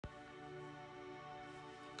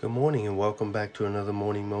Good morning and welcome back to another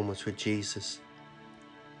Morning Moments with Jesus.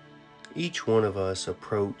 Each one of us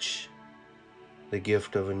approach the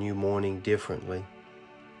gift of a new morning differently.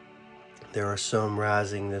 There are some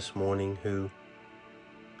rising this morning who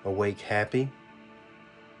awake happy,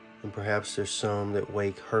 and perhaps there's some that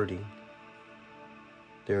wake hurting.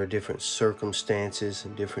 There are different circumstances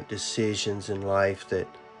and different decisions in life that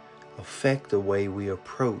affect the way we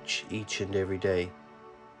approach each and every day.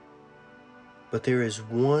 But there is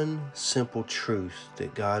one simple truth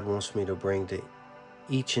that God wants me to bring to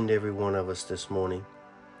each and every one of us this morning.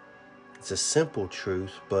 It's a simple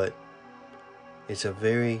truth, but it's a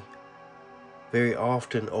very, very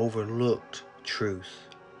often overlooked truth.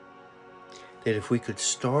 That if we could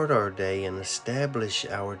start our day and establish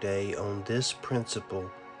our day on this principle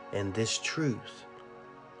and this truth,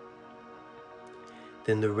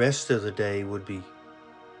 then the rest of the day would be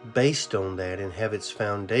based on that and have its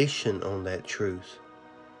foundation on that truth.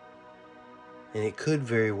 And it could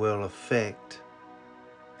very well affect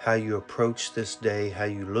how you approach this day, how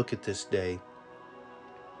you look at this day,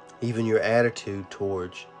 even your attitude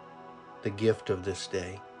towards the gift of this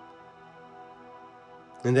day.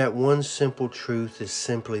 And that one simple truth is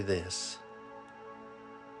simply this: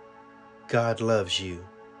 God loves you.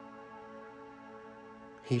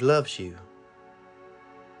 He loves you.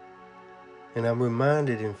 And I'm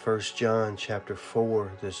reminded in 1 John chapter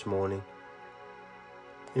 4 this morning,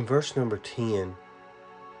 in verse number 10,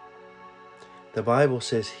 the Bible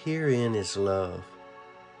says, "Herein is love,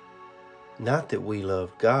 not that we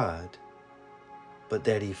love God, but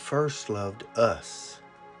that He first loved us,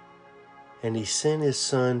 and He sent His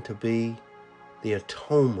Son to be the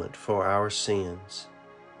atonement for our sins."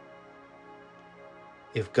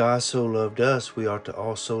 If God so loved us, we ought to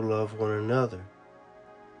also love one another.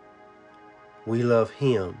 We love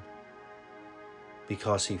Him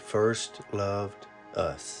because He first loved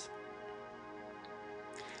us.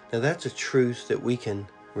 Now that's a truth that we can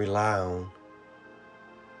rely on,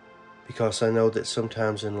 because I know that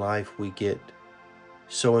sometimes in life we get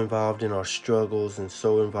so involved in our struggles and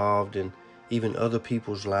so involved in even other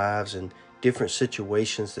people's lives and different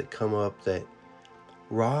situations that come up that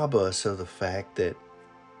rob us of the fact that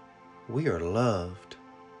we are loved.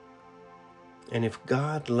 And if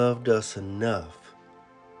God loved us enough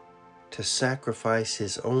to sacrifice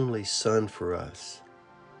His only Son for us,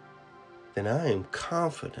 then I am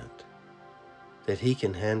confident that He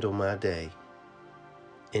can handle my day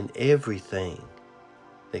and everything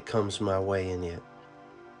that comes my way in it.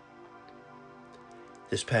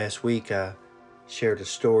 This past week I shared a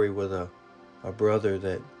story with a brother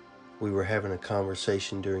that we were having a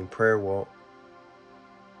conversation during prayer walk.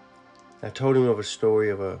 I told him of a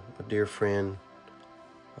story of a dear friend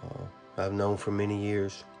I've known for many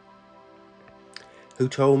years, who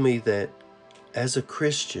told me that as a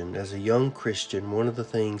Christian, as a young Christian, one of the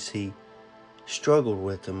things he struggled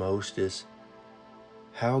with the most is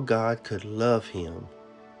how God could love him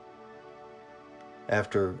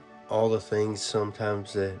after all the things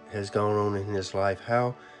sometimes that has gone on in his life,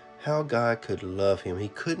 how God could love him. He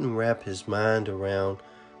couldn't wrap his mind around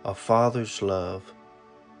a father's love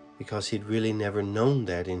because he'd really never known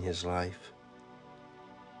that in his life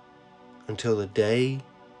until the day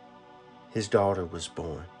his daughter was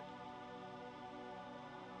born.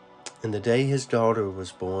 And the day his daughter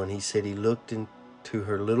was born, he said he looked into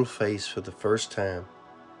her little face for the first time,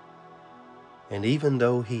 and even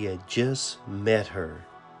though he had just met her,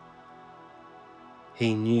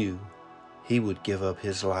 he knew he would give up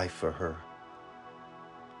his life for her.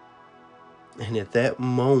 And at that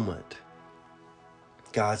moment,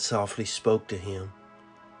 God softly spoke to him.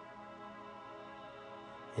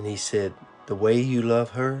 And He said, "The way you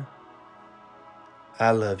love her,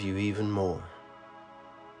 I love you even more."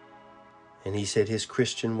 And he said his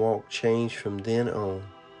Christian walk changed from then on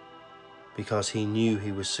because he knew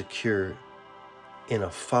he was secure in a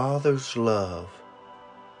father's love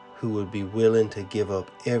who would be willing to give up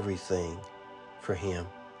everything for him.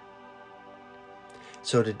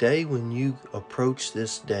 So today, when you approach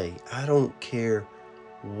this day, I don't care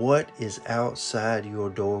what is outside your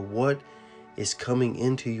door, what is coming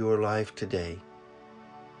into your life today,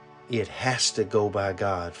 it has to go by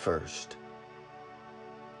God first.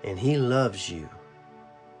 And He loves you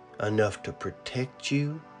enough to protect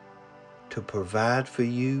you, to provide for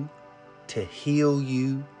you, to heal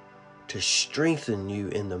you, to strengthen you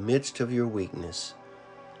in the midst of your weakness.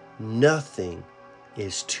 Nothing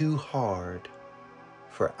is too hard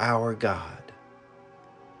for our God.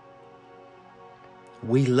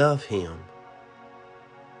 We love Him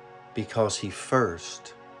because He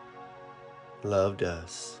first loved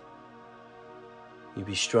us. You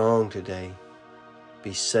be strong today.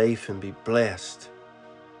 be safe and be blessed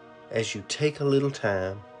as you take a little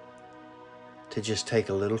time to just take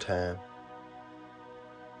a little time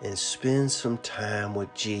and spend some time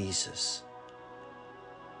with Jesus.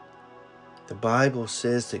 The Bible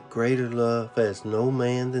says that greater love has no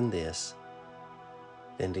man than this,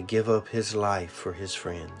 than to give up his life for his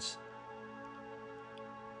friends.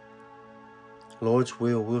 Lord's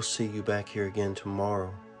will, we'll see you back here again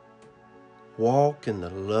tomorrow. Walk in the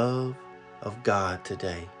love of God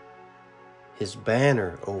today. His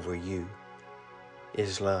banner over you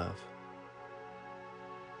is love.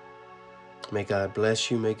 May God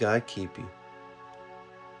bless you, may God keep you,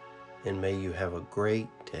 and may you have a great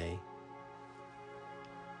day.